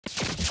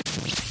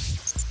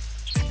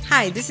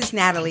Hi, this is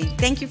Natalie.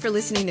 Thank you for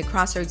listening to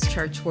Crossroads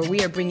Church, where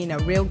we are bringing a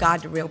real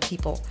God to real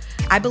people.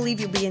 I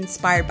believe you'll be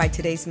inspired by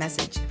today's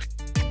message.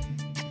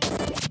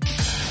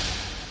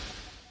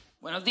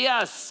 Buenos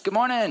dias. Good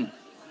morning.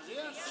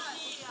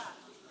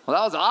 Well,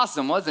 that was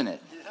awesome, wasn't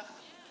it?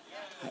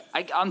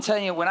 I'm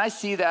telling you, when I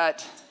see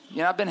that,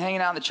 I've been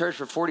hanging out in the church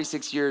for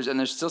 46 years, and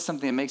there's still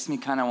something that makes me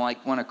kind of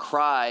like want to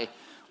cry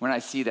when I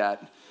see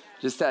that.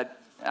 Just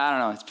that, I don't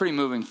know, it's a pretty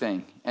moving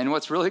thing. And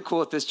what's really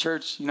cool at this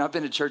church, I've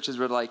been to churches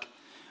where like,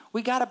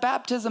 we got a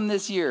baptism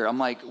this year. I'm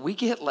like, we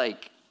get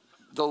like,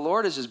 the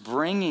Lord is just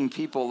bringing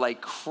people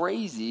like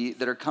crazy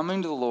that are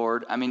coming to the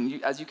Lord. I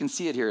mean, as you can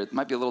see it here, it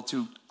might be a little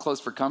too close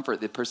for comfort,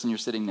 the person you're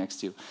sitting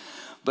next to.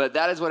 But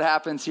that is what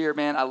happens here,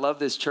 man. I love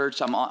this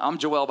church. I'm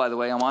Joel, by the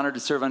way. I'm honored to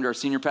serve under our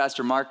senior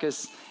pastor,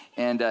 Marcus,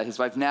 and his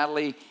wife,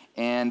 Natalie.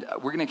 And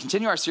we're going to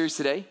continue our series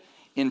today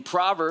in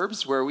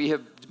Proverbs, where we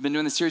have been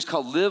doing the series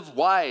called Live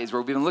Wise, where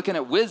we've been looking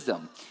at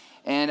wisdom.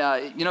 And,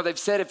 they've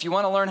said if you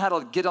want to learn how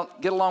to get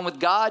along with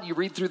God, you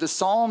read through the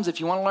Psalms. If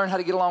you want to learn how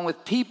to get along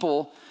with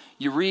people,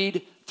 you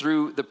read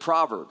through the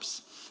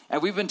Proverbs.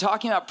 And we've been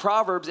talking about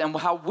Proverbs and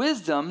how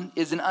wisdom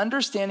is an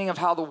understanding of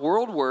how the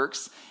world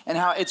works and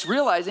how it's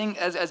realizing,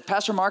 as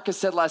Pastor Marcus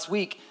said last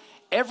week,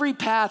 every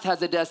path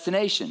has a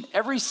destination.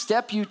 Every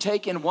step you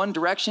take in one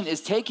direction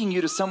is taking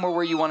you to somewhere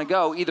where you want to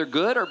go, either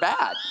good or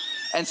bad.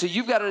 And so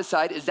you've got to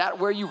decide, is that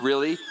where you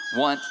really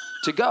want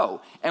to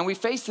go? And we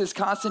face this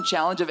constant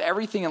challenge of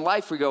everything in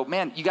life. We go,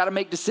 man, you got to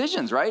make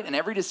decisions, right? And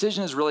every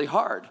decision is really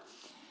hard.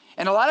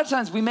 And a lot of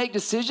times we make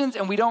decisions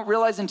and we don't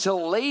realize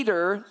until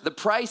later the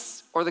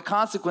price or the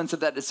consequence of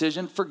that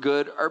decision for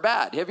good or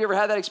bad. Have you ever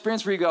had that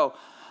experience where you go,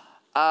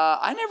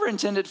 I never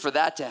intended for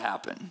that to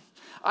happen.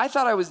 I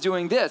thought I was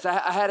doing this.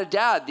 I had a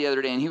dad the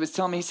other day, and he was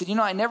telling me, he said,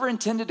 I never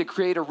intended to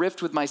create a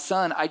rift with my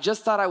son. I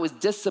just thought I was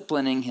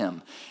disciplining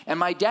him. And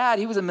my dad,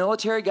 he was a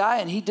military guy,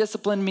 and he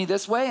disciplined me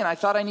this way, and I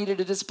thought I needed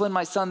to discipline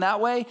my son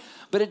that way,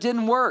 but it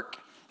didn't work.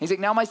 He's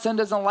like, now my son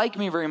doesn't like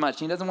me very much.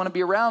 And he doesn't want to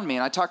be around me.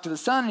 And I talked to the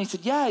son, and he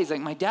said, yeah. He's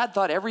like, my dad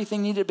thought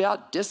everything needed to be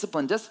about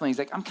discipline. He's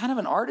like, I'm kind of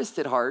an artist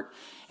at heart,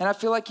 and I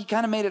feel like he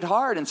kind of made it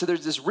hard. And so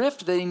there's this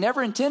rift that he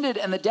never intended,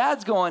 and the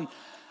dad's going,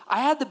 I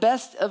had the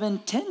best of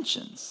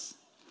intentions.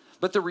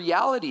 But the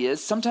reality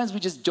is sometimes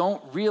we just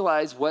don't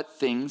realize what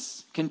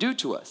things can do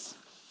to us.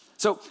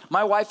 So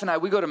my wife and I,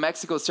 we go to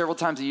Mexico several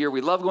times a year.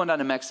 We love going down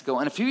to Mexico.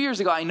 And a few years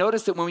ago, I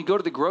noticed that when we go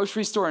to the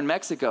grocery store in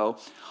Mexico,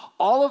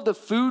 all of the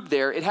food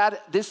there, it had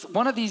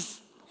one of these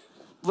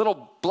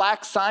little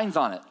black signs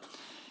on it.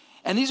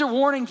 And these are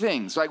warning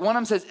things. Like one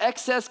of them says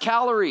excess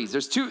calories.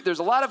 There's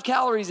a lot of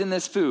calories in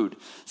this food.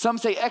 Some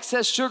say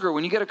excess sugar.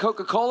 When you get a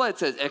Coca-Cola, it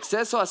says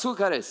exceso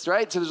azúcares,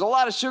 right? So there's a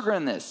lot of sugar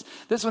in this.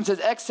 This one says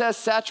excess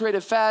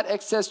saturated fat,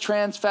 excess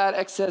trans fat,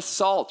 excess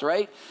salt,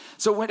 right?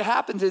 So what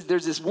happens is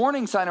there's this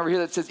warning sign over here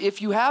that says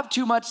if you have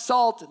too much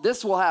salt,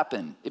 this will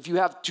happen. If you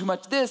have too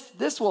much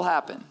this will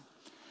happen.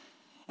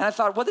 And I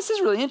thought, well, this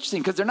is really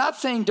interesting because they're not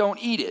saying don't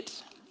eat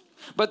it.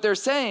 But they're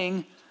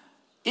saying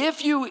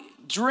if you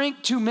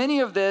drink too many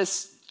of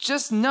this,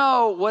 just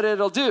know what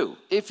it'll do.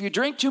 If you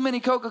drink too many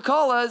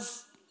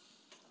Coca-Colas,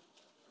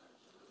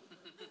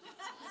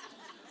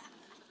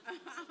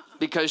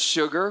 because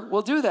sugar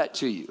will do that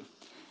to you.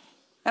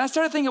 And I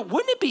started thinking,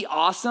 wouldn't it be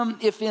awesome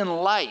if in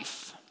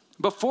life,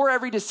 before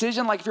every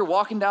decision, like if you're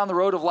walking down the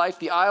road of life,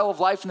 the aisle of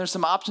life, and there's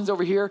some options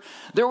over here,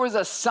 there was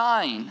a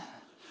sign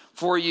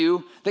for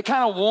you that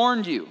kind of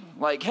warned you,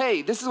 like,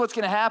 hey, this is what's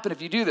going to happen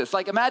if you do this.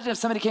 Like, imagine if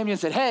somebody came to you and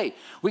said, hey,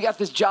 we got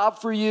this job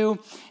for you,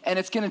 and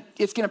it's going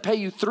to pay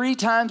you 3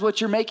 times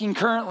what you're making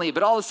currently,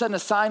 but all of a sudden a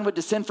sign would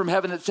descend from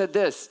heaven that said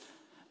this,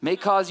 may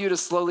cause you to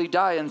slowly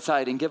die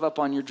inside and give up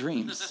on your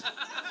dreams.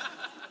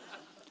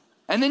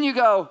 And then you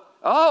go,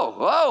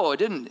 I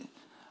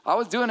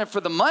was doing it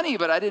for the money,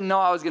 but I didn't know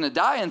I was going to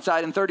die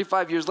inside, and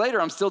 35 years later,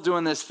 I'm still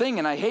doing this thing,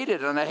 and I hate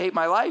it, and I hate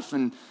my life,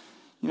 and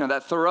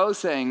that Thoreau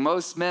saying,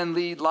 most men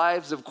lead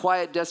lives of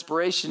quiet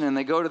desperation and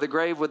they go to the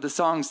grave with the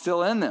song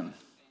still in them.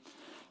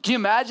 Can you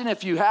imagine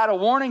if you had a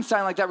warning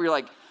sign like that where you're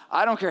like,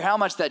 I don't care how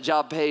much that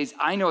job pays,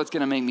 I know it's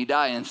going to make me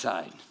die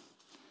inside.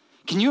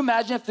 Can you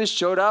imagine if this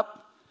showed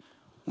up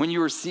when you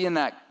were seeing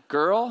that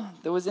girl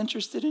that was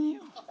interested in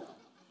you?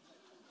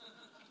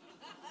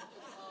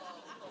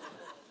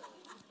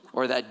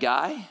 Or that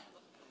guy?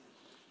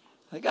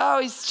 Like,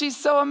 she's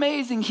so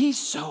amazing. He's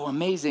so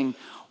amazing.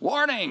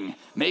 Warning,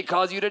 may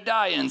cause you to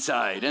die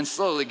inside and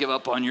slowly give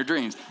up on your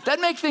dreams. That'd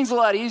make things a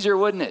lot easier,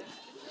 wouldn't it?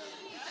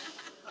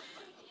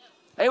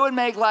 It would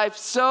make life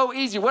so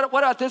easy. What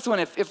about this one?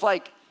 If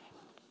like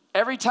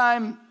every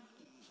time,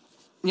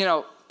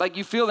 like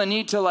you feel the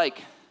need to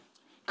like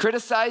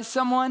criticize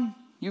someone,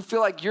 you feel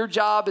like your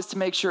job is to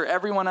make sure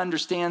everyone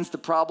understands the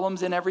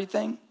problems in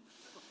everything.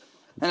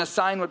 And a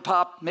sign would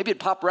pop, maybe it'd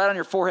pop right on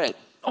your forehead.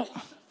 Oh,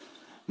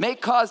 may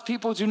cause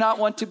people do not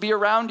want to be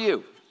around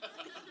you.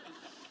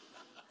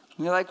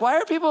 And you're like, why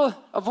are people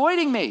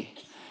avoiding me?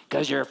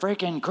 Because you're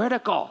freaking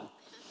critical.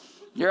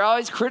 You're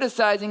always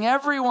criticizing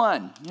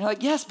everyone. You're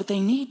like, yes, but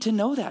they need to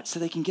know that so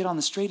they can get on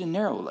the straight and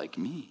narrow like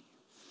me.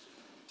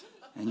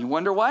 And you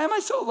wonder, why am I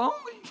so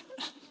lonely?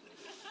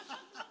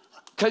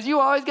 Because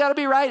you always got to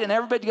be right, and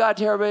everybody got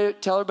to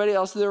tell everybody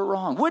else that they're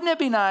wrong. Wouldn't it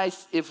be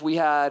nice if we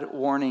had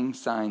warning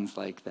signs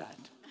like that?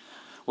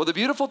 Well, the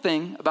beautiful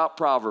thing about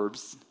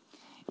Proverbs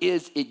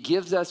is it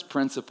gives us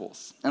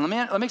principles. And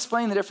let me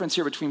explain the difference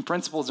here between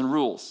principles and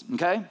rules,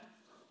 okay?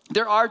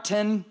 There are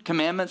 10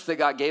 commandments that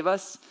God gave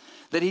us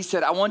that he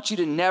said, I want you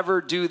to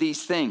never do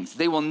these things.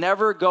 They will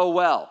never go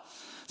well.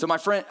 So my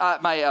favorite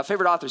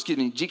author,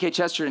 G.K.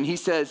 Chesterton, he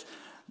says,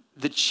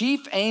 the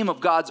chief aim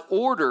of God's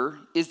order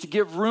is to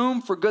give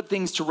room for good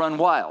things to run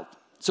wild.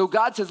 So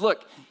God says,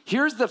 look,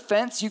 here's the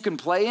fence you can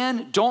play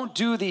in. Don't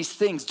do these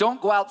things.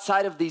 Don't go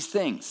outside of these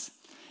things.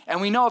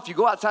 And we know if you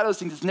go outside of those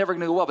things, it's never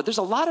going to go well. But there's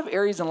a lot of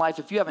areas in life,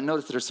 if you haven't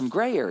noticed, that are some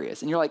gray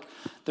areas. And you're like,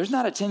 there's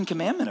not a 10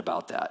 commandment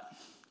about that.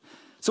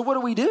 So what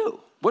do we do?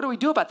 What do we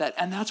do about that?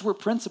 And that's where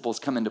principles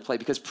come into play,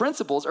 because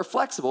principles are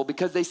flexible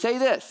because they say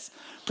this.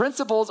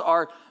 Principles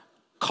are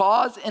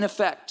cause and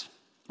effect,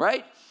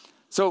 right?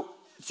 So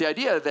it's the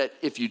idea that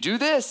if you do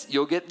this,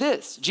 you'll get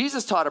this.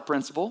 Jesus taught a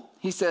principle.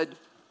 He said,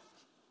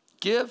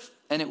 give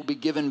and it will be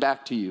given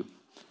back to you.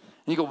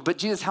 And you go, but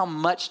Jesus, how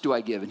much do I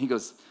give? And he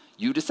goes,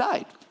 you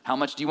decide. How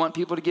much do you want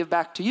people to give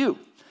back to you?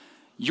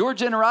 Your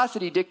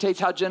generosity dictates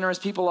how generous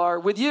people are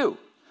with you.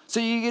 So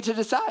you get to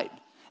decide.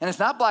 And it's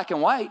not black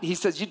and white. He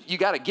says you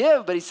got to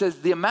give, but he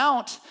says the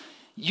amount,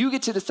 you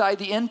get to decide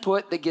the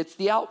input that gets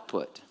the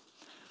output.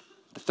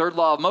 The third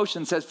law of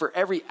motion says for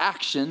every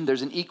action,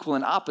 there's an equal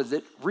and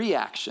opposite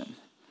reaction.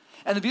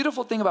 And the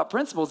beautiful thing about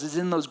principles is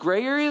in those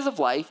gray areas of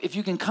life, if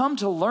you can come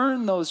to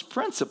learn those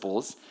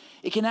principles,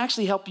 it can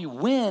actually help you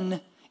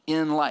win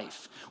in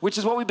life, which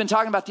is what we've been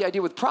talking about. The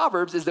idea with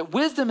Proverbs is that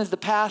wisdom is the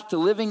path to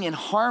living in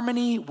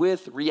harmony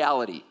with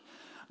reality.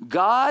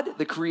 God,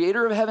 the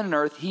creator of heaven and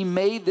earth, he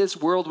made this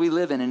world we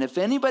live in. And if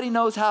anybody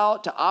knows how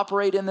to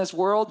operate in this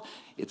world,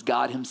 it's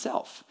God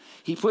himself.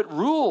 He put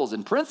rules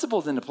and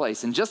principles into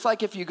place. And just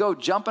like if you go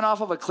jumping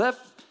off of a cliff,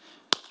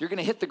 you're going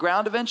to hit the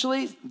ground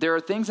eventually. There are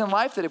things in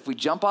life that if we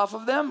jump off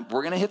of them,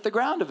 we're going to hit the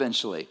ground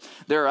eventually.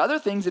 There are other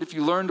things that if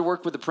you learn to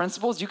work with the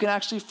principles, you can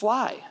actually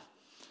fly.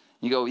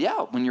 You go,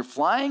 yeah, when you're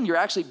flying, you're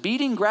actually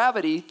beating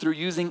gravity through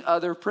using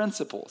other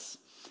principles.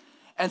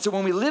 And so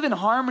when we live in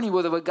harmony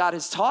with what God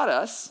has taught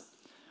us,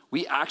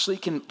 we actually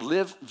can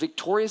live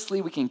victoriously.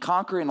 We can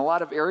conquer in a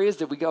lot of areas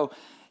that we go,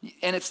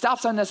 and it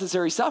stops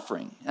unnecessary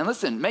suffering. And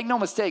listen, make no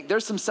mistake,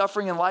 there's some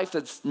suffering in life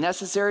that's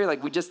necessary.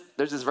 Like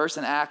there's this verse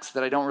in Acts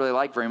that I don't really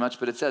like very much,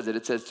 but it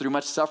says, through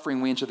much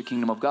suffering, we enter the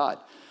kingdom of God.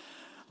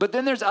 But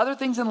then there's other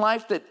things in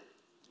life that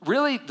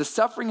really the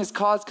suffering is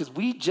caused because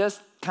we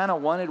just kind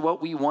of wanted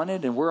what we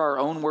wanted, and we're our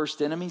own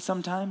worst enemy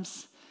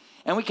sometimes.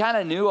 And we kind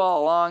of knew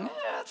all along,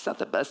 it's not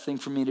the best thing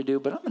for me to do,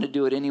 but I'm going to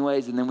do it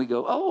anyways. And then we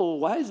go, oh,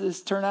 why does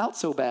this turn out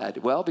so bad?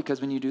 Well,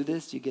 because when you do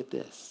this, you get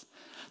this.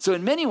 So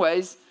in many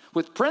ways,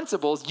 with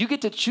principles, you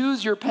get to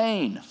choose your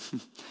pain.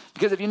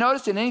 Because if you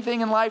notice in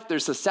anything in life,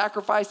 there's a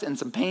sacrifice and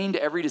some pain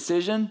to every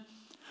decision.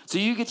 So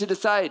you get to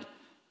decide,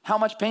 how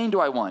much pain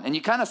do I want? And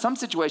you kind of, some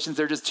situations,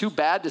 they're just two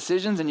bad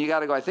decisions, and you got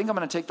to go, I think I'm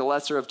going to take the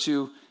lesser of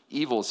two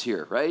evils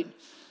here, right?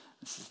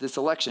 This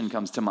election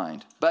comes to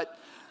mind. But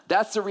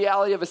that's the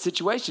reality of a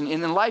situation.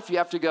 And in life, you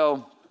have to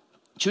go,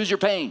 choose your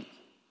pain.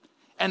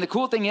 And the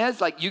cool thing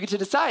is, like, you get to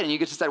decide. And you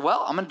get to decide,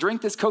 well, I'm going to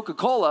drink this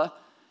Coca-Cola.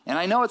 And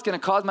I know it's going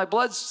to cause my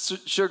blood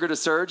sugar to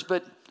surge,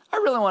 but I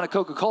really want a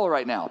Coca-Cola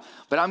right now.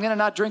 But I'm going to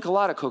not drink a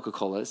lot of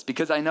Coca-Colas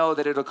because I know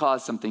that it'll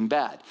cause something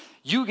bad.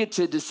 You get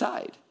to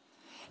decide.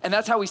 And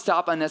that's how we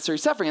stop unnecessary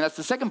suffering. And that's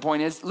the second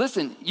point is,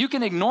 listen, you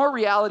can ignore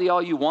reality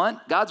all you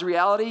want. God's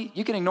reality,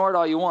 you can ignore it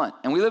all you want.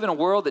 And we live in a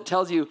world that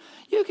tells you,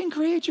 you can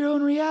create your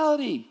own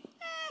reality.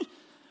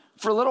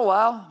 For a little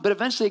while, but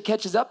eventually it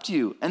catches up to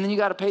you. And then you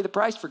got to pay the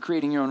price for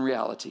creating your own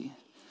reality.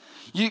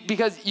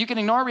 Because you can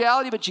ignore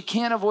reality, but you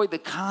can't avoid the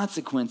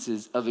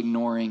consequences of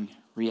ignoring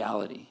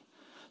reality.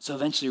 So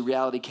eventually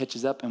reality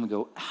catches up and we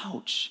go,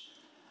 ouch,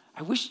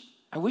 I wish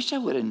I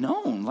would have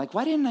known. Like,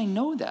 why didn't I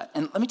know that?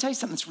 And let me tell you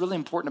something that's really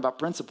important about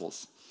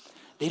principles.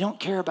 They don't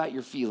care about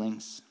your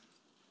feelings.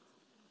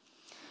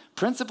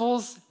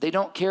 Principles, they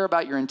don't care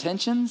about your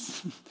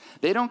intentions.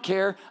 They don't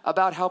care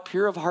about how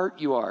pure of heart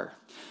you are.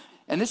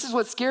 And this is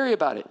what's scary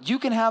about it. You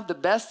can have the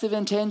best of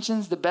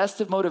intentions, the best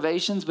of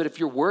motivations, but if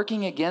you're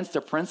working against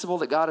a principle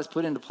that God has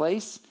put into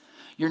place,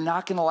 you're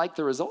not going to like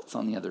the results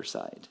on the other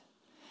side.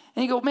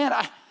 And you go, man,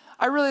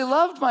 I really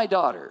loved my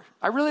daughter.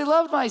 I really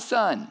loved my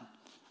son.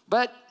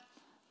 But,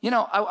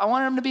 I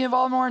wanted him to be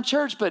involved more in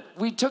church, but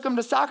we took him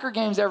to soccer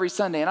games every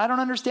Sunday, and I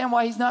don't understand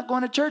why he's not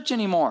going to church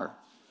anymore.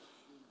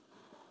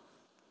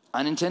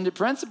 Unintended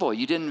principle.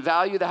 You didn't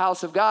value the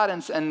house of God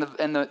and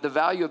the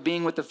value of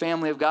being with the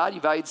family of God.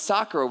 You valued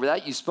soccer over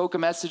that. You spoke a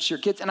message to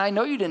your kids. And I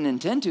know you didn't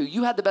intend to.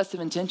 You had the best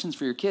of intentions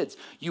for your kids.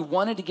 You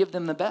wanted to give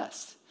them the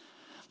best.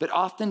 But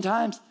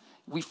oftentimes,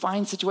 we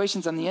find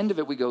situations on the end of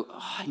it, we go,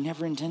 oh, I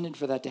never intended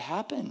for that to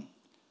happen.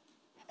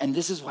 And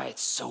this is why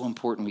it's so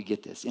important we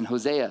get this. In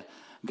Hosea,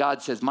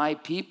 God says, my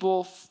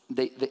people,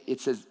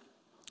 it says,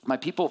 my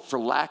people, for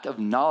lack of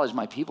knowledge,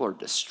 my people are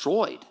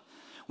destroyed.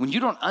 when you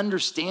don't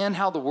understand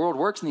how the world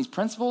works and these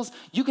principles,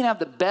 you can have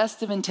the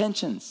best of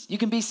intentions. You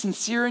can be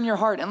sincere in your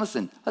heart. And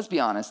listen, let's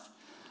be honest.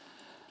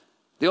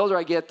 The older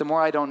I get, the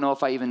more I don't know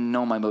if I even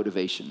know my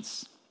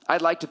motivations.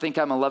 I'd like to think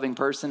I'm a loving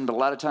person, but a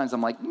lot of times I'm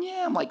like,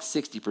 yeah, I'm like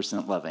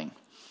 60% loving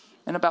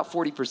and about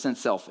 40%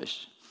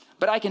 selfish.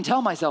 But I can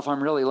tell myself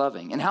I'm really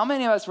loving. And how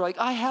many of us were like,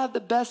 I have the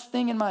best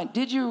thing in mind.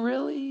 Did you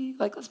really?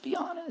 Like, let's be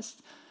honest.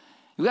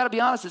 We got to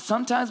be honest that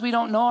sometimes we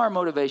don't know our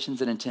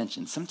motivations and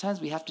intentions. Sometimes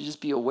we have to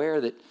just be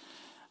aware that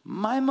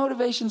my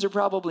motivations are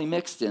probably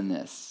mixed in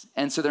this.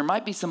 And so there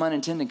might be some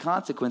unintended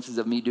consequences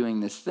of me doing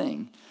this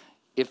thing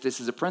if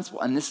this is a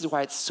principle. And this is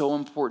why it's so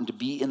important to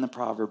be in the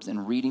Proverbs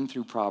and reading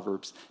through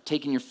Proverbs,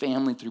 taking your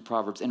family through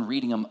Proverbs and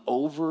reading them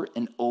over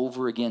and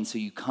over again so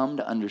you come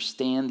to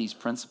understand these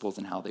principles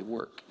and how they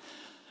work.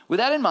 With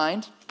that in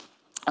mind,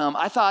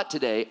 I thought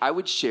today I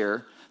would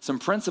share some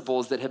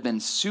principles that have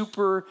been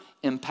super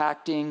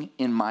impacting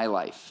in my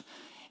life.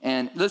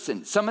 And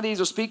listen, some of these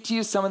will speak to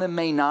you, some of them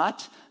may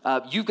not.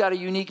 You've got a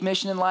unique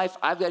mission in life.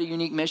 I've got a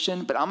unique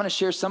mission, but I'm going to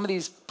share some of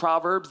these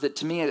Proverbs that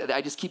to me,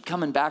 I just keep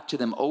coming back to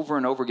them over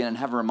and over again and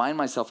have to remind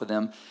myself of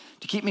them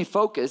to keep me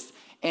focused.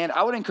 And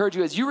I would encourage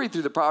you as you read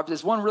through the Proverbs,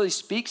 if one really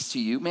speaks to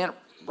you, man,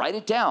 write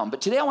it down.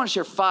 But today I want to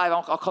share 5,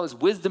 I'll call this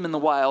Wisdom in the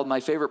Wild, my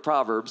favorite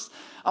Proverbs.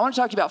 I want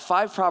to talk to you about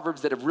 5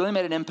 Proverbs that have really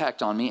made an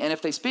impact on me. And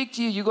if they speak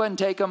to you, you go ahead and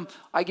take them.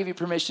 I give you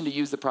permission to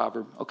use the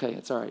proverb. Okay,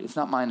 it's all right. It's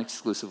not mine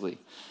exclusively,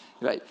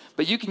 right?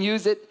 But you can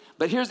use it.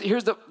 But here's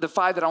the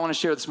 5 that I want to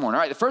share this morning.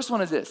 All right, the first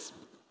one is this.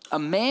 A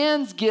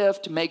man's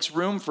gift makes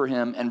room for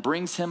him and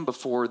brings him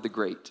before the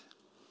great.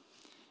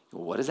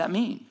 Well, what does that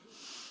mean?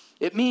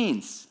 It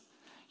means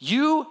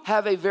you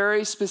have a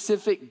very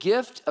specific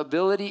gift,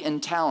 ability,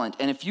 and talent.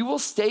 And if you will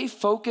stay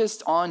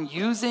focused on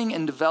using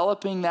and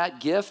developing that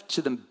gift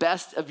to the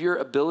best of your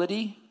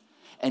ability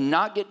and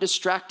not get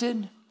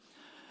distracted,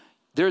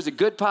 there's a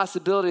good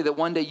possibility that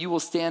one day you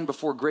will stand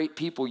before great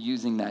people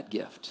using that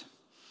gift.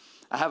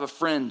 I have a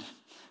friend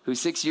who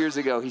 6 years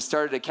ago, he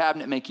started a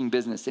cabinet making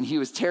business and he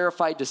was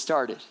terrified to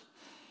start it.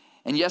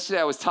 And yesterday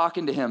I was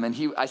talking to him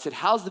and I said,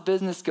 how's the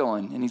business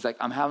going? And he's like,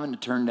 I'm having to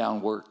turn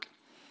down work.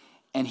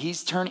 And he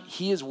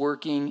is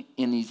working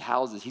in these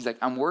houses. He's like,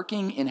 I'm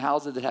working in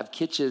houses that have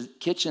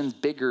kitchens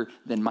bigger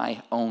than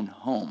my own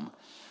home.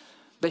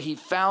 But he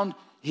found,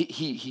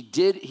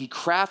 he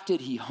crafted,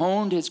 he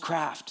honed his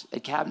craft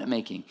at cabinet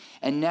making.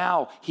 And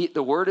now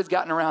the word has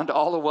gotten around to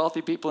all the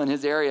wealthy people in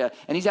his area.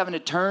 And he's having to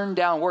turn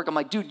down work. I'm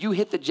like, dude, you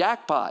hit the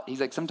jackpot.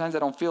 He's like, sometimes I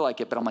don't feel like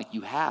it. But I'm like,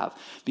 you have.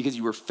 Because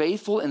you were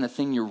faithful in the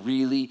thing you're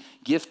really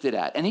gifted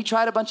at. And he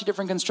tried a bunch of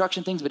different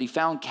construction things, but he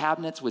found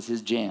cabinets was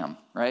his jam,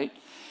 right?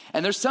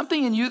 And there's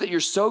something in you that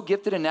you're so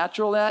gifted and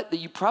natural at that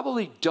you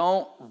probably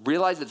don't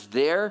realize it's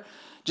there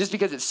just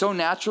because it's so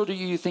natural to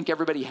you, you think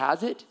everybody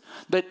has it,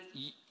 but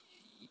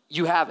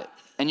you have it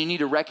and you need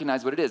to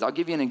recognize what it is. I'll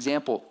give you an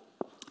example.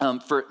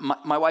 For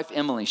my wife,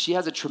 Emily, she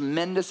has a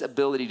tremendous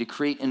ability to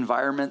create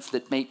environments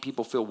that make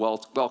people feel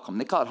welcome.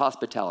 They call it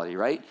hospitality,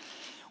 right?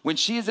 When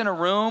she is in a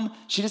room,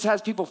 she just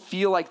has people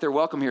feel like they're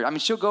welcome here. I mean,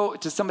 she'll go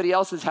to somebody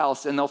else's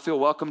house and they'll feel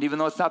welcomed even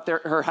though it's not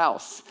her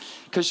house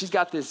because she's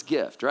got this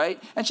gift,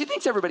 right? And she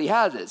thinks everybody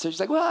has it. So she's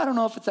like, well, I don't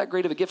know if it's that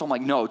great of a gift. I'm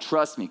like, no,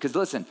 trust me. Because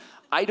listen,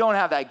 I don't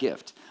have that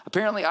gift.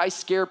 Apparently, I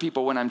scare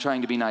people when I'm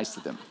trying to be nice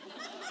to them.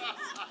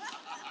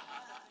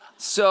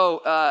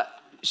 So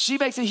she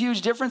makes a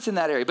huge difference in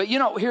that area. But you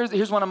know,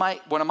 here's one of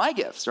my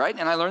gifts, right?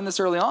 And I learned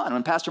this early on.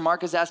 When Pastor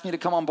Marcus asked me to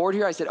come on board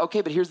here, I said,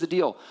 okay, but here's the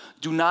deal.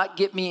 Do not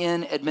get me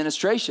in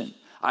administration.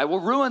 I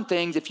will ruin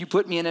things if you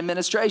put me in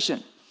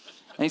administration.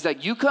 And he's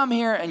like, you come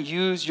here and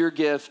use your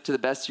gift to the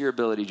best of your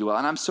ability, Joel.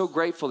 And I'm so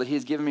grateful that he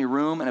has given me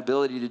room and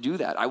ability to do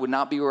that. I would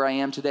not be where I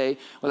am today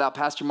without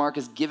Pastor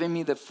Marcus giving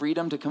me the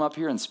freedom to come up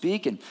here and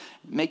speak and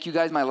make you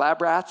guys my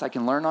lab rats. I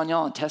can learn on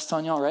y'all and test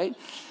on y'all, right?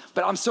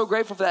 But I'm so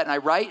grateful for that. And I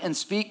write and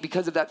speak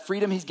because of that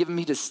freedom he's given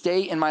me to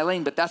stay in my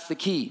lane. But that's the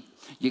key.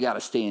 You got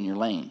to stay in your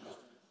lane.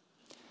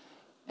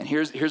 And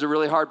here's a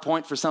really hard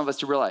point for some of us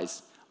to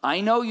realize. I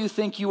know you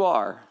think you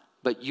are,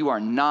 but you are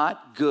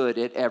not good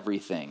at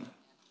everything.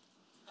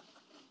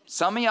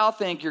 Some of y'all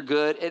think you're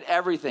good at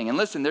everything. And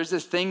listen, there's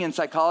this thing in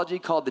psychology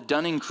called the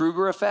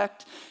Dunning-Kruger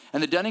effect.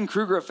 And the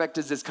Dunning-Kruger effect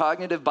is this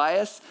cognitive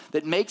bias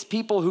that makes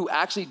people who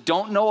actually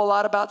don't know a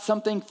lot about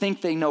something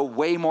think they know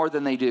way more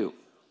than they do.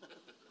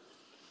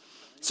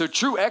 So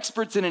true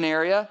experts in an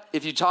area,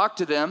 if you talk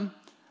to them,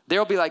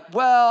 they'll be like,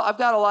 well, I've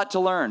got a lot to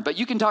learn. But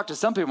you can talk to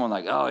some people and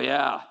like, oh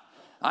yeah,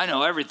 I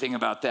know everything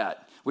about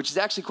that, which is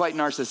actually quite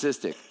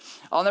narcissistic.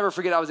 I'll never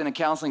forget, I was in a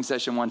counseling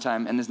session one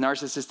time and this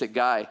narcissistic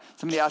guy,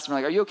 somebody asked him,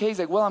 like, are you okay? He's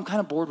like, well, I'm kind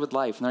of bored with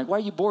life. And they're like, why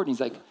are you bored? And he's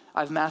like,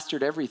 I've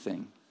mastered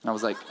everything. And I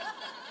was like,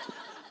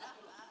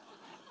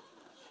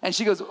 and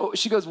she goes,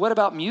 what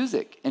about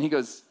music? And he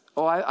goes,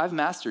 oh, I've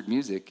mastered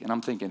music. And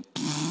I'm thinking,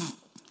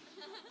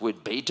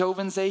 would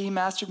Beethoven say he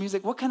mastered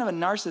music? What kind of a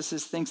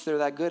narcissist thinks they're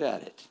that good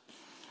at it?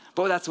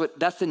 But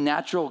that's the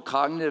natural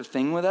cognitive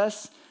thing with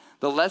us.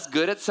 The less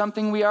good at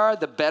something we are,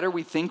 the better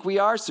we think we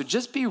are. So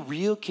just be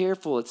real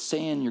careful at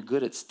saying you're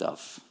good at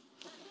stuff.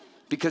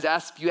 Because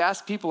if you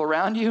ask people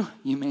around you,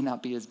 you may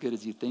not be as good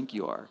as you think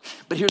you are.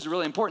 But here's a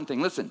really important thing.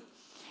 Listen,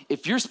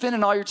 if you're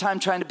spending all your time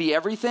trying to be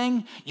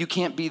everything, you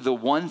can't be the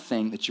one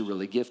thing that you're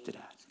really gifted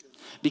at.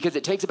 Because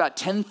it takes about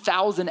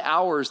 10,000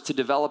 hours to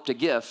develop a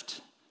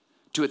gift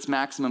to its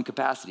maximum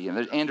capacity. And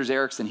there's Anders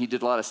Ericsson, he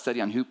did a lot of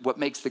study on what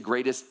makes the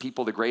greatest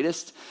people the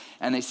greatest.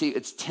 And they say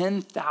it's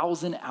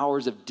 10,000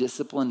 hours of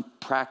disciplined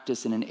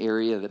practice in an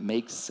area that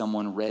makes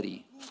someone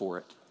ready for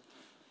it.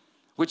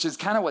 Which is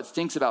kind of what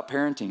stinks about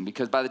parenting,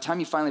 because by the time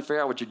you finally figure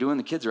out what you're doing,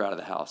 the kids are out of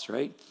the house,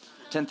 right?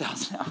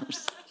 10,000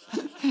 hours.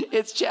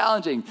 It's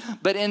challenging.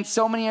 But in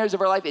so many areas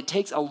of our life, it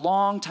takes a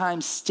long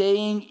time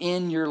staying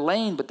in your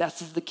lane, but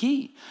that's the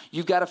key.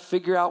 You've got to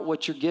figure out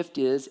what your gift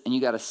is, and you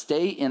got to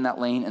stay in that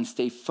lane and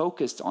stay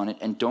focused on it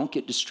and don't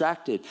get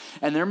distracted.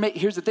 And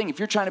here's the thing. If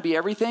you're trying to be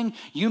everything,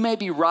 you may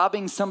be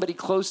robbing somebody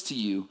close to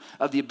you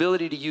of the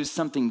ability to use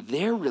something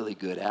they're really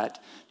good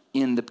at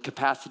in the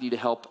capacity to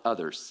help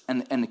others.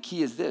 And the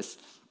key is this.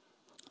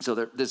 So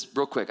this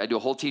real quick, I do a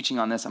whole teaching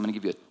on this. I'm going to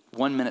give you a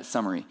 1-minute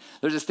summary.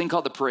 There's this thing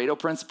called the Pareto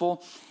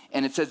principle,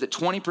 and it says that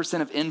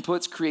 20% of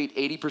inputs create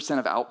 80%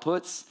 of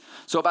outputs.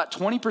 So about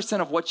 20%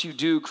 of what you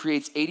do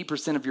creates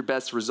 80% of your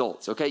best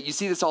results, okay? You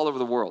see this all over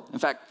the world. In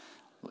fact,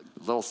 a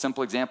little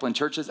simple example in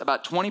churches,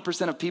 about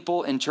 20% of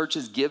people in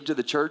churches give to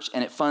the church,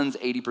 and it funds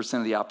 80%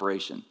 of the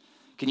operation.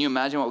 Can you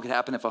imagine what could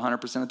happen if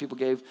 100% of the people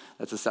gave?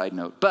 That's a side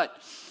note. But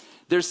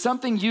there's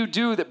something you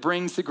do that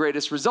brings the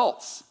greatest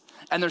results.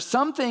 And there's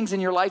some things in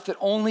your life that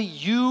only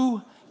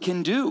you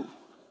can do.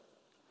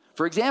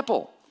 For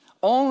example,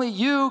 only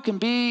you can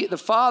be the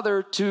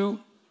father to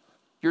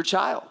your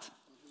child.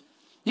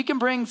 You can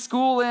bring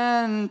school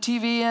in,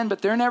 TV in,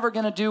 but they're never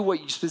going to do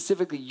what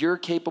you're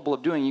capable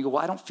of doing. You go,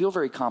 well, I don't feel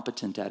very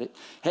competent at it.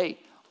 Hey,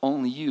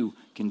 only you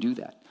can do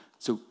that.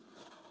 So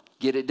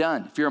get it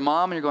done. If you're a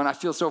mom and you're going, I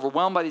feel so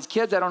overwhelmed by these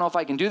kids, I don't know if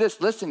I can do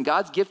this. Listen,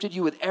 God's gifted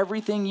you with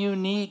everything you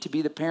need to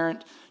be the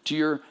parent to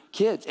your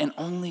kids, and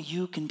only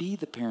you can be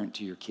the parent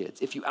to your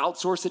kids. If you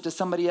outsource it to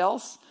somebody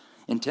else,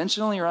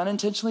 intentionally or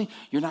unintentionally,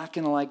 you're not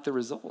going to like the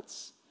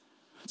results.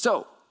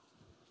 So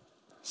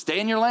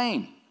stay in your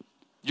lane.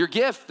 Your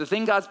gift, the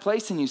thing God's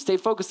placed in you, stay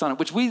focused on it,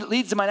 which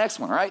leads to my next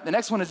one, all right? The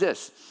next one is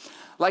this.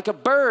 Like a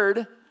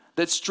bird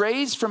that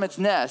strays from its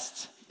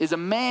nest is a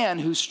man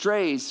who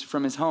strays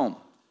from his home.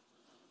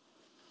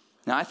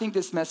 Now, I think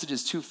this message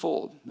is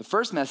twofold. The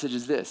first message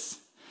is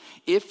this.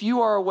 If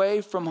you are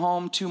away from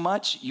home too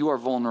much, you are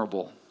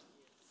vulnerable.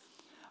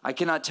 I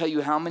cannot tell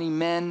you how many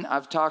men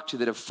I've talked to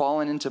that have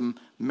fallen into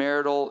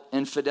marital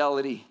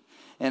infidelity.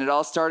 And it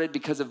all started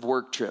because of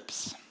work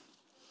trips.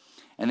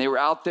 And they were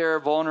out there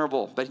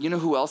vulnerable. But you know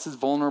who else is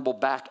vulnerable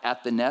back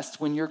at the nest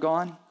when you're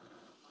gone?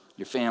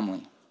 Your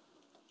family.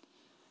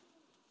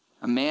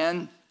 A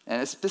man,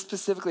 and this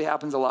specifically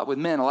happens a lot with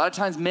men. A lot of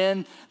times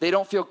men, they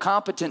don't feel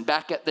competent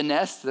back at the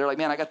nest. They're like,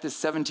 man, I got this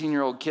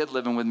 17-year-old kid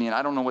living with me and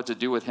I don't know what to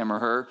do with him or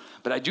her.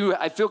 But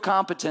I feel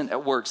competent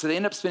at work. So they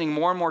end up spending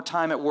more and more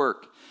time at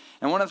work.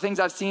 And one of the things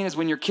I've seen is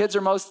when your kids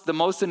are the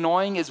most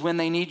annoying is when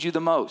they need you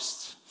the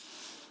most.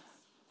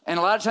 And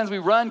a lot of times we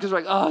run because we're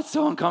like, oh, it's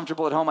so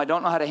uncomfortable at home. I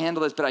don't know how to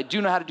handle this, but I do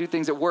know how to do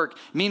things at work.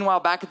 Meanwhile,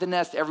 back at the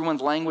nest,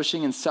 everyone's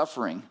languishing and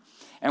suffering.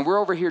 And we're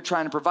over here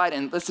trying to provide.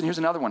 And listen, here's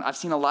another one. I've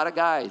seen a lot of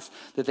guys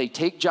that they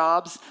take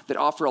jobs that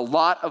offer a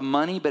lot of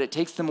money, but it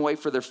takes them away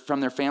from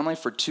their family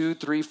for 2,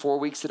 3, 4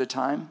 weeks at a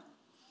time.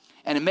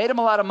 And it made them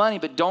a lot of money,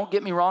 but don't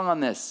get me wrong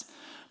on this.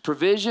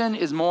 Provision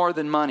is more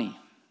than money.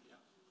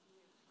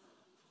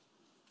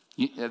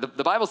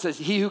 The Bible says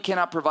he who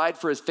cannot provide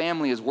for his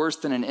family is worse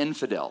than an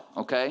infidel,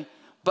 okay?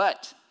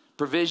 But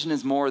provision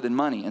is more than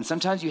money. And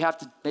sometimes you have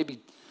to maybe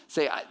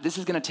say, this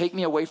is going to take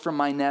me away from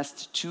my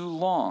nest too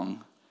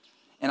long,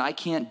 and I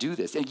can't do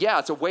this. And yeah,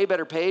 it's a way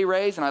better pay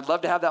raise, and I'd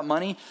love to have that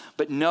money.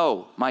 But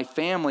no, my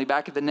family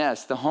back at the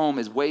nest, the home,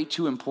 is way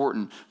too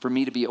important for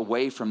me to be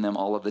away from them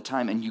all of the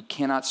time, and you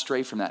cannot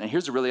stray from that. And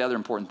here's a really other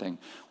important thing.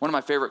 One of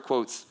my favorite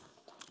quotes,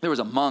 there was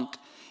a monk,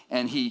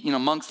 and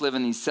monks live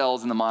in these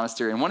cells in the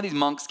monastery. And one of these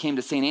monks came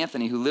to St.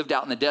 Anthony, who lived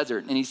out in the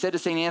desert. And he said to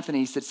St.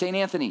 Anthony, St.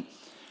 Anthony,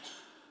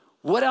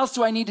 what else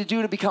do I need to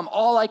do to become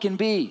all I can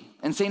be?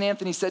 And St.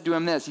 Anthony said to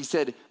him this. He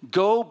said,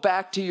 go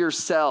back to your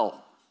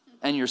cell,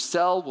 and your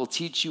cell will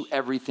teach you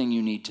everything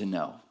you need to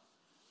know.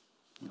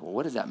 Well,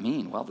 what does that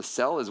mean? Well, the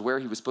cell is where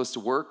he was supposed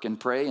to work and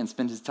pray and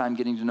spend his time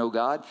getting to know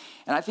God.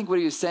 And I think what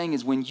he was saying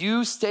is when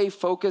you stay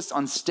focused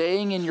on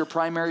staying in your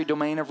primary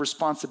domain of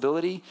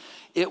responsibility,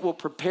 it will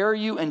prepare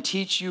you and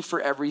teach you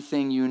for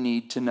everything you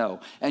need to know.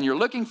 And you're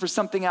looking for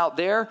something out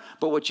there,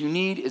 but what you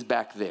need is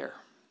back there.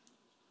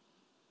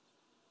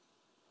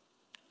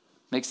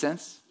 Make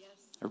sense? Yes.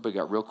 Everybody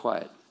got real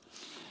quiet.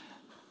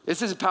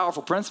 This is a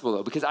powerful principle,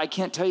 though, because I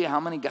can't tell you how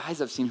many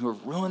guys I've seen who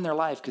have ruined their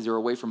life because they're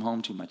away from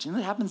home too much. And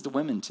it happens to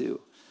women, too.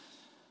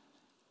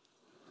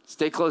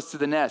 Stay close to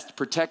the nest.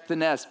 Protect the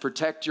nest.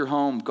 Protect your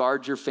home.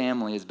 Guard your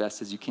family as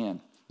best as you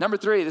can. Number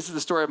 3, this is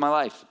the story of my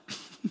life.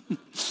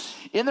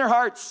 In their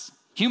hearts,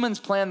 humans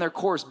plan their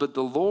course, but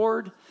the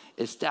Lord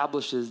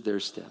establishes their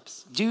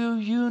steps. Do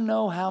you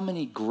know how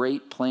many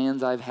great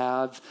plans I've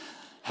had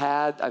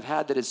had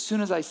that as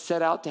soon as I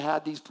set out to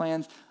have these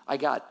plans, I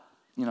got,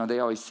 they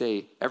always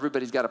say,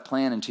 everybody's got a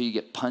plan until you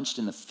get punched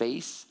in the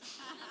face.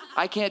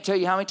 I can't tell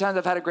you how many times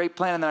I've had a great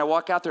plan and then I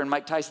walk out there and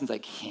Mike Tyson's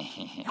like,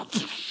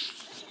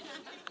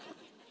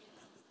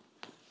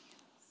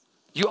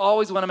 You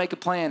always want to make a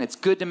plan. It's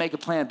good to make a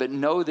plan, but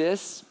know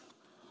this,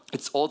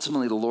 it's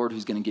ultimately the Lord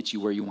who's going to get you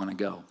where you want to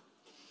go.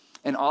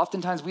 And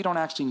oftentimes we don't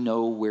actually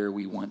know where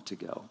we want to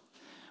go,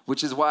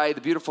 which is why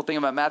the beautiful thing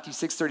about Matthew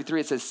 6:33,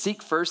 it says,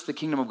 seek first the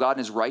kingdom of God and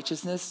his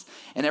righteousness,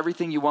 and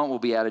everything you want will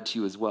be added to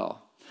you as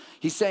well.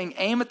 He's saying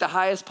aim at the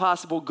highest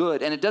possible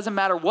good. And it doesn't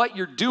matter what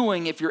you're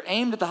doing. If you're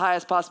aimed at the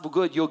highest possible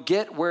good, you'll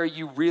get where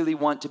you really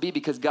want to be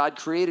because God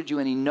created you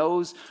and he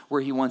knows where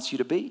he wants you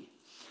to be.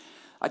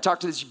 I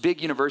talked to this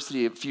big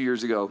university a few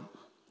years ago.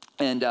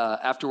 And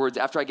afterwards,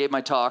 after I gave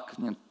my talk,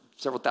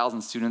 several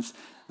thousand students,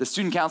 the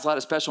student council had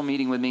a special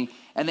meeting with me.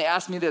 And they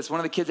asked me this. One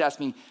of the kids asked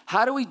me,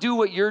 how do we do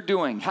what you're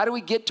doing? How do we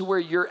get to where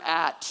you're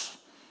at?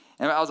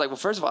 And I was like, well,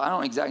 first of all, I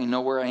don't exactly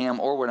know where I am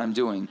or what I'm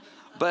doing.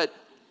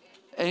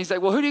 And he's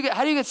like, well, how do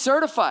you get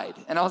certified?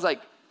 And I was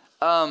like,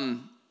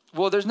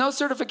 well, there's no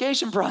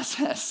certification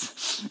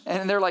process.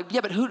 And they're like, yeah,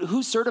 but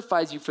who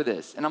certifies you for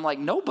this? And I'm like,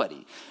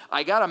 nobody.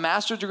 I got a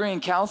master's degree in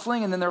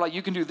counseling, and then they're like,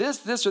 you can do this,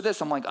 this, or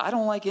this. I'm like, I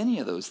don't like any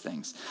of those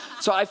things.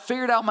 So I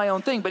figured out my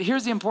own thing. But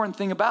here's the important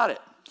thing about it.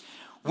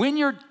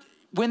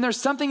 When there's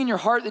something in your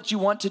heart that you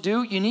want to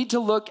do, you need to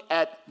look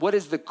at what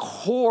is the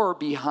core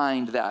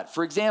behind that.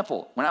 For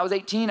example, when I was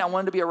 18, I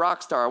wanted to be a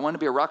rock star. I wanted to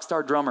be a rock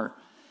star drummer.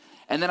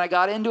 And then I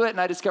got into it and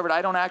I discovered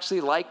I don't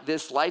actually like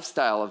this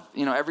lifestyle of,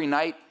 every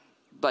night,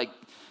 like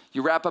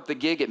you wrap up the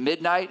gig at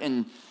midnight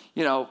and,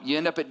 you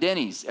end up at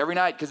Denny's every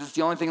night because it's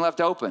the only thing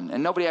left open.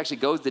 And nobody actually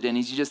goes to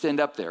Denny's. You just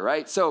end up there,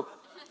 right? So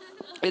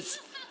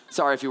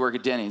sorry if you work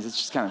at Denny's. It's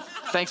just kind of,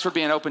 thanks for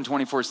being open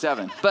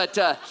 24/7. But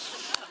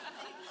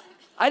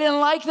I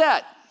didn't like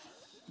that.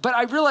 But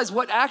I realized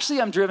what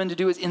actually I'm driven to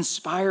do is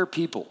inspire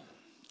people.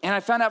 And I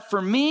found out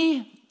for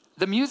me,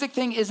 the music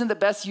thing isn't the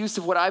best use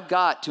of what I've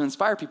got to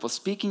inspire people.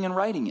 Speaking and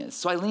writing is.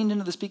 So I leaned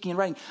into the speaking and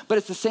writing, but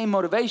it's the same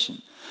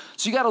motivation.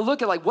 So you got to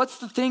look at what's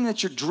the thing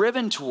that you're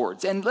driven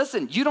towards? And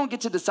listen, you don't get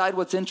to decide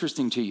what's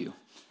interesting to you.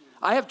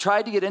 I have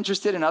tried to get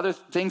interested in other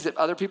things that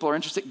other people are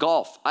interested in.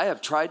 Golf. I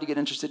have tried to get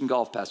interested in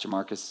golf, Pastor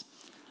Marcus.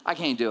 I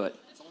can't do it.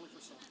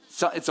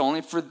 It's only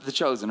for the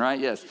chosen, right?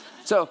 Yes.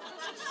 So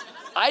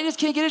I just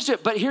can't get into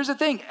it. But here's the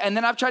thing. And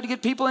then I've tried to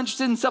get people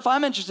interested in stuff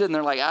I'm interested in.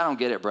 They're like, I don't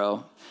get it,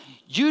 bro.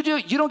 You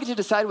don't get to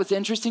decide what's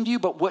interesting to you,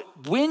 but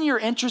when you're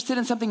interested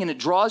in something and it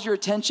draws your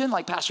attention,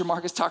 like Pastor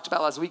Marcus talked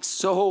about last week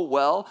so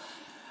well,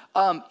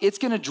 it's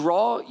going to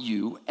draw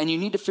you, and you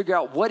need to figure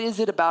out what is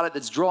it about it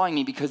that's drawing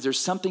me because there's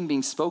something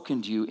being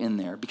spoken to you in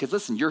there. Because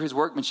listen, you're his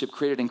workmanship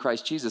created in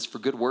Christ Jesus for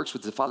good works,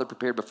 which the Father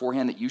prepared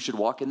beforehand that you should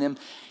walk in them.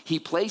 He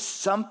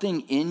placed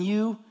something in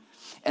you,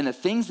 and the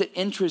things that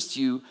interest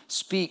you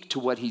speak to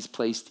what he's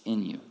placed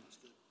in you.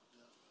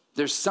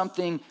 There's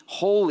something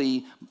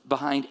holy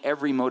behind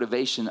every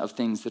motivation of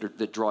things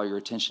that draw your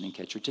attention and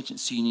catch your attention.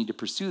 So you need to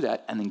pursue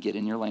that and then get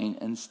in your lane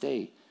and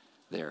stay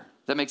there.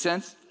 That make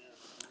sense?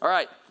 All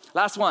right,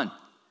 last one.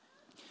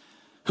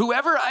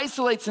 Whoever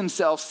isolates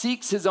himself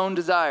seeks his own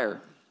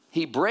desire.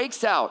 He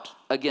breaks out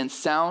against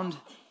sound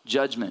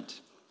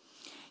judgment.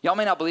 Y'all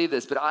may not believe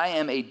this, but I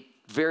am a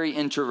very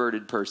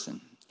introverted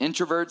person.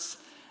 Introverts,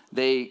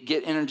 they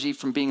get energy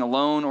from being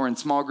alone or in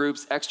small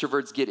groups.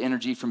 Extroverts get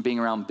energy from being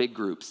around big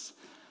groups.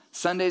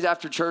 Sundays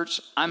after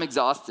church, I'm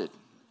exhausted.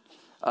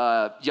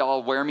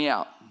 Y'all wear me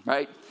out,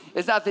 right?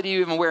 It's not that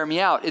you even wear me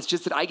out. It's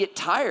just that I get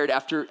tired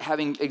after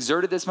having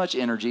exerted this much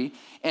energy.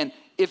 And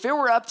if it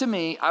were up to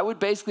me, I would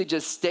basically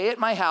just stay at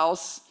my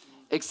house,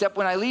 except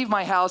when I leave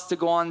my house to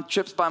go on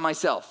trips by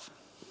myself.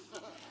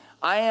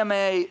 I am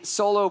a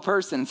solo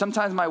person.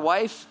 Sometimes my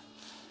wife,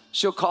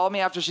 she'll call me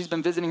after she's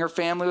been visiting her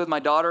family with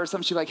my daughter or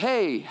something. She's like,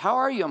 hey, how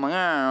are you? I'm like,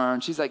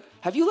 and she's like,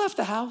 have you left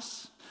the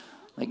house?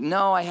 Like,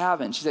 no, I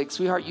haven't. She's like,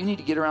 sweetheart, you need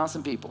to get around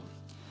some people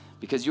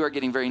because you are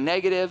getting very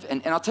negative.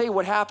 And I'll tell you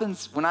what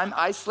happens when I'm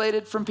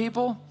isolated from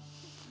people.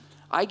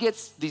 I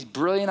get these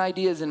brilliant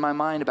ideas in my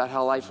mind about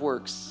how life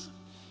works.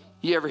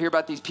 You ever hear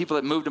about these people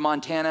that move to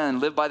Montana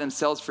and live by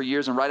themselves for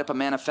years and write up a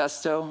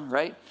manifesto,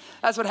 right?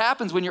 That's what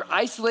happens when you're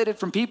isolated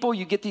from people.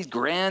 You get these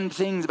grand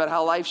things about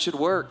how life should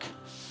work.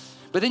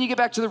 But then you get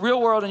back to the real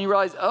world and you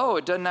realize, oh,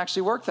 it doesn't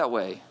actually work that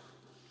way.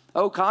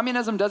 Oh,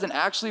 communism doesn't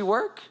actually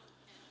work?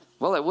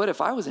 Well, it would if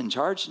I was in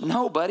charge.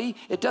 No, buddy,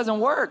 it doesn't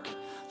work.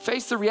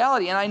 Face the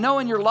reality. And I know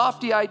in your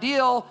lofty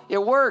ideal,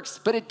 it works,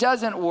 but it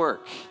doesn't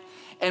work.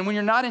 And when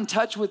you're not in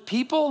touch with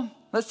people,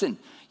 listen,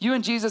 you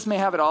and Jesus may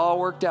have it all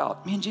worked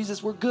out. Me and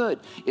Jesus, we're good.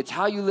 It's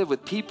how you live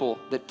with people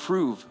that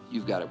prove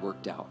you've got it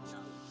worked out.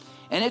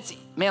 And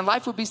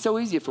life would be so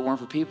easy if it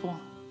weren't for people.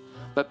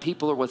 But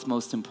people are what's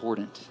most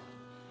important.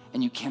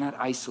 And you cannot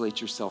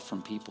isolate yourself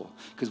from people.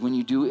 Because when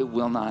you do, it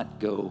will not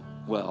go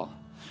well.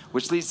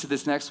 Which leads to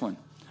this next one.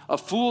 A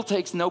fool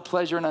takes no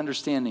pleasure in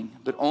understanding,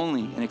 but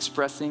only in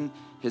expressing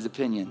his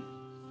opinion.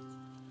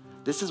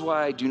 This is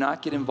why I do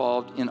not get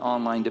involved in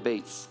online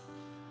debates.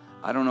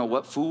 I don't know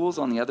what fool's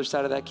on the other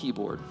side of that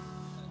keyboard.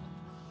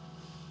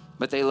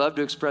 but they love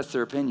to express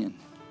their opinion.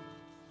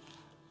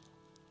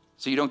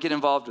 So you don't get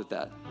involved with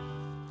that.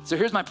 So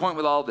here's my point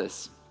with all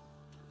this.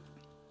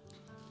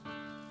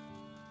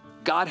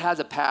 God has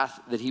a path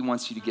that he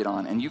wants you to get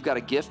on, and you've got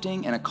a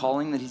gifting and a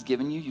calling that he's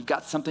given you. You've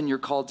got something you're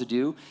called to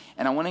do,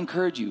 and I want to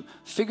encourage you,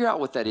 figure out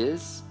what that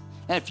is.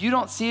 And if you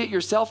don't see it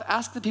yourself,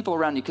 ask the people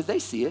around you, because they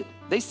see it.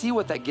 They see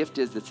what that gift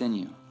is that's in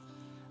you.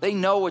 They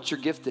know what you're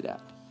gifted at.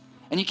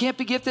 And you can't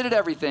be gifted at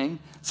everything,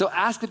 so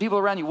ask the people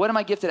around you, what am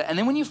I gifted at? And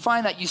then when you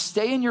find that, you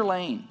stay in your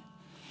lane,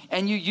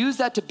 and you use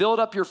that to build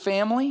up your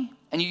family,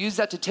 and you use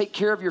that to take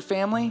care of your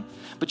family,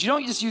 but you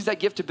don't just use that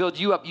gift to build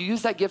you up. You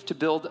use that gift to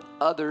build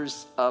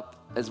others up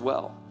as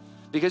well,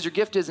 because your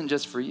gift isn't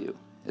just for you,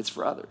 it's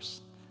for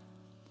others.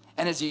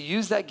 And as you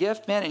use that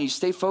gift, man, and you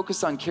stay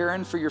focused on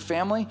caring for your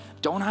family,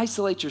 don't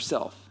isolate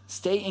yourself.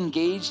 Stay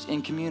engaged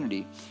in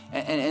community.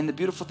 And the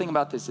beautiful thing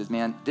about this is,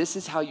 man, this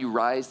is how you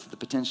rise to the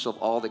potential of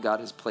all that God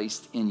has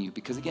placed in you.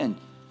 Because again,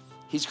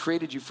 he's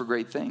created you for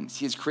great things.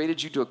 He has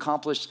created you to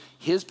accomplish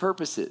his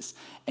purposes,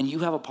 and you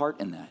have a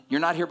part in that. You're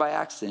not here by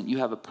accident. You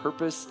have a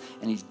purpose,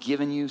 and he's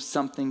given you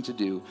something to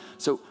do.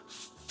 So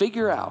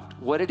figure out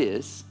what it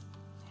is,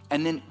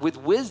 and then with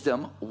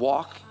wisdom,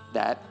 walk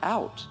that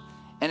out.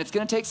 And it's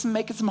going to take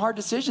making some hard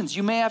decisions.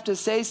 You may have to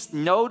say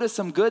no to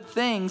some good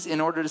things in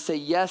order to say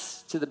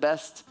yes to the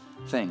best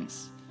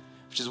things,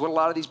 which is what a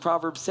lot of these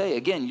Proverbs say.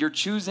 Again, you're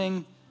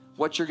choosing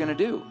what you're going to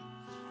do.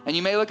 And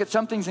you may look at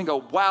some things and go,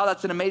 wow,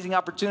 that's an amazing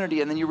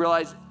opportunity. And then you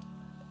realize,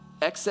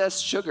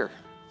 excess sugar.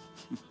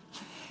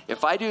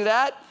 If I do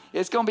that,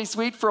 it's going to be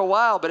sweet for a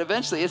while, but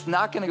eventually it's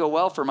not going to go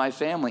well for my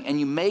family. And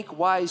you make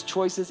wise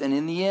choices, and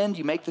in the end,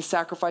 you make the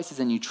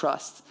sacrifices, and you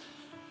trust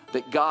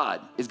that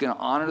God is going to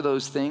honor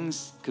those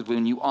things, because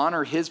when you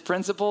honor his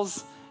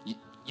principles,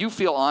 you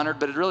feel honored,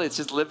 but it's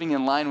just living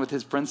in line with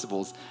his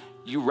principles.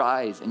 You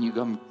rise and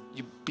you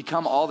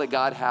become all that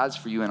God has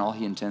for you and all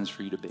he intends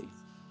for you to be.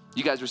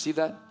 You guys receive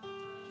that?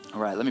 All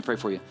right, let me pray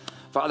for you.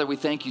 Father, we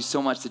thank you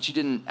so much that you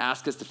didn't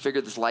ask us to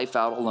figure this life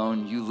out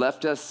alone. You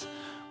left us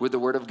with the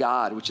word of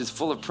God, which is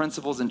full of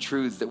principles and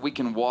truths that we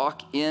can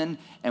walk in,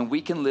 and we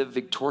can live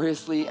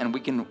victoriously, and we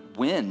can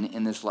win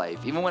in this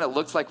life. Even when it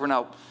looks like we're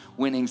not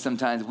winning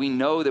sometimes, we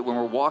know that when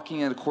we're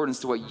walking in accordance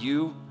to what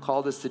you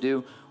called us to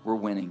do, we're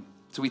winning.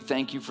 So we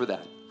thank you for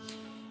that.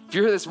 If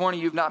you're here this morning,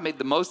 you've not made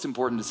the most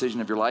important decision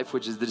of your life,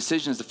 which is the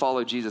decision is to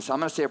follow Jesus. I'm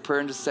going to say a prayer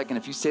in just a second.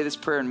 If you say this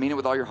prayer and mean it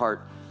with all your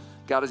heart,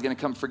 God is going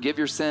to come forgive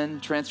your sin,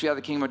 transfer you out of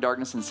the kingdom of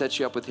darkness, and set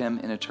you up with him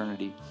in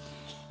eternity.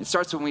 It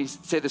starts when we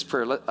say this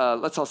prayer.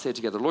 Let's all say it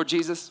together. Lord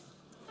Jesus,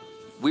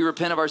 we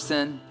repent of our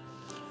sin.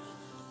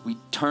 We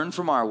turn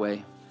from our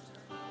way.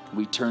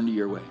 We turn to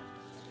your way.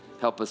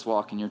 Help us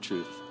walk in your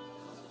truth.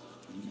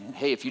 Amen.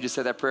 Hey, if you just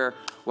said that prayer,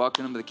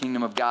 welcome to the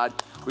kingdom of God.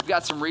 We've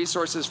got some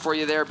resources for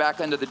you there back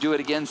under the Do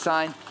It Again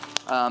sign.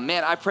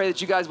 Man, I pray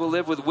that you guys will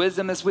live with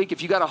wisdom this week.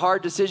 If you got a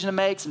hard decision to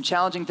make, some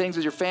challenging things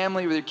with your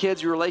family, with your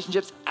kids, your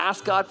relationships,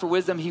 ask God for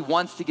wisdom. He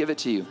wants to give it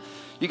to you.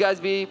 You guys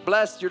be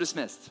blessed. You're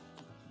dismissed.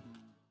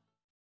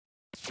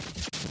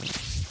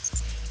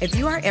 If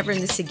you are ever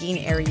in the Seguin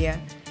area,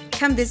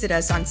 come visit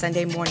us on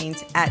Sunday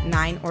mornings at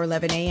 9 or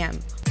 11 a.m.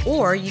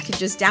 Or you can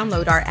just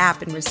download our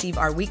app and receive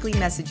our weekly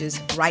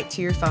messages right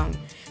to your phone.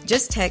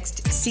 Just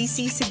text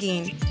CC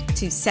Seguin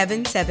to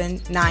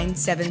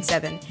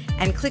 77977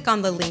 and click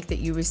on the link that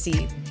you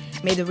receive.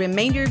 May the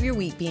remainder of your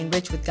week be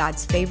enriched with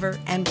God's favor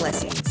and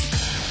blessings.